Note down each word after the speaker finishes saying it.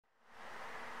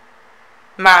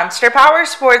Monster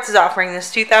Powersports is offering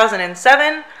this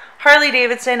 2007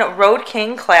 Harley-Davidson Road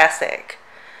King Classic.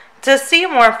 To see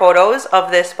more photos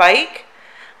of this bike,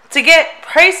 to get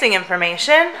pricing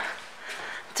information,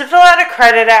 to fill out a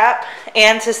credit app,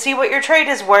 and to see what your trade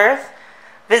is worth,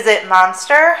 visit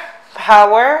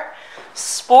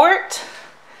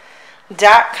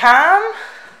monsterpowersport.com.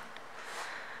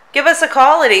 Give us a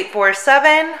call at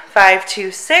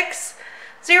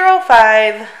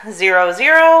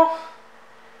 847-526-0500.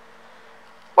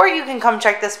 Or you can come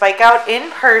check this bike out in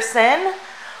person.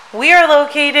 We are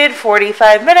located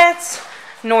 45 minutes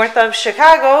north of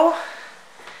Chicago,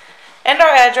 and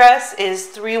our address is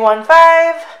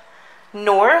 315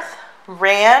 North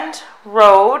Rand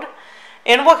Road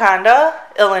in Wauconda,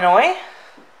 Illinois.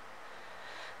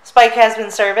 This bike has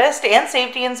been serviced and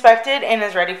safety inspected and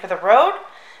is ready for the road.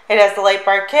 It has the light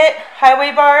bar kit,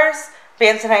 highway bars,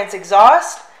 Vance & Hines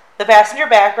exhaust, the passenger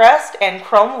backrest, and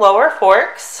chrome lower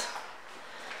forks.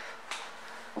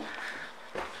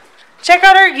 Check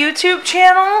out our YouTube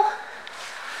channel,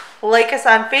 like us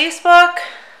on Facebook,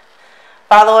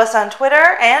 follow us on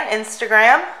Twitter and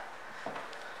Instagram.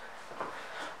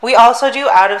 We also do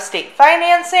out-of-state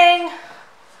financing,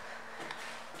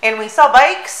 and we sell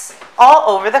bikes all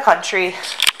over the country.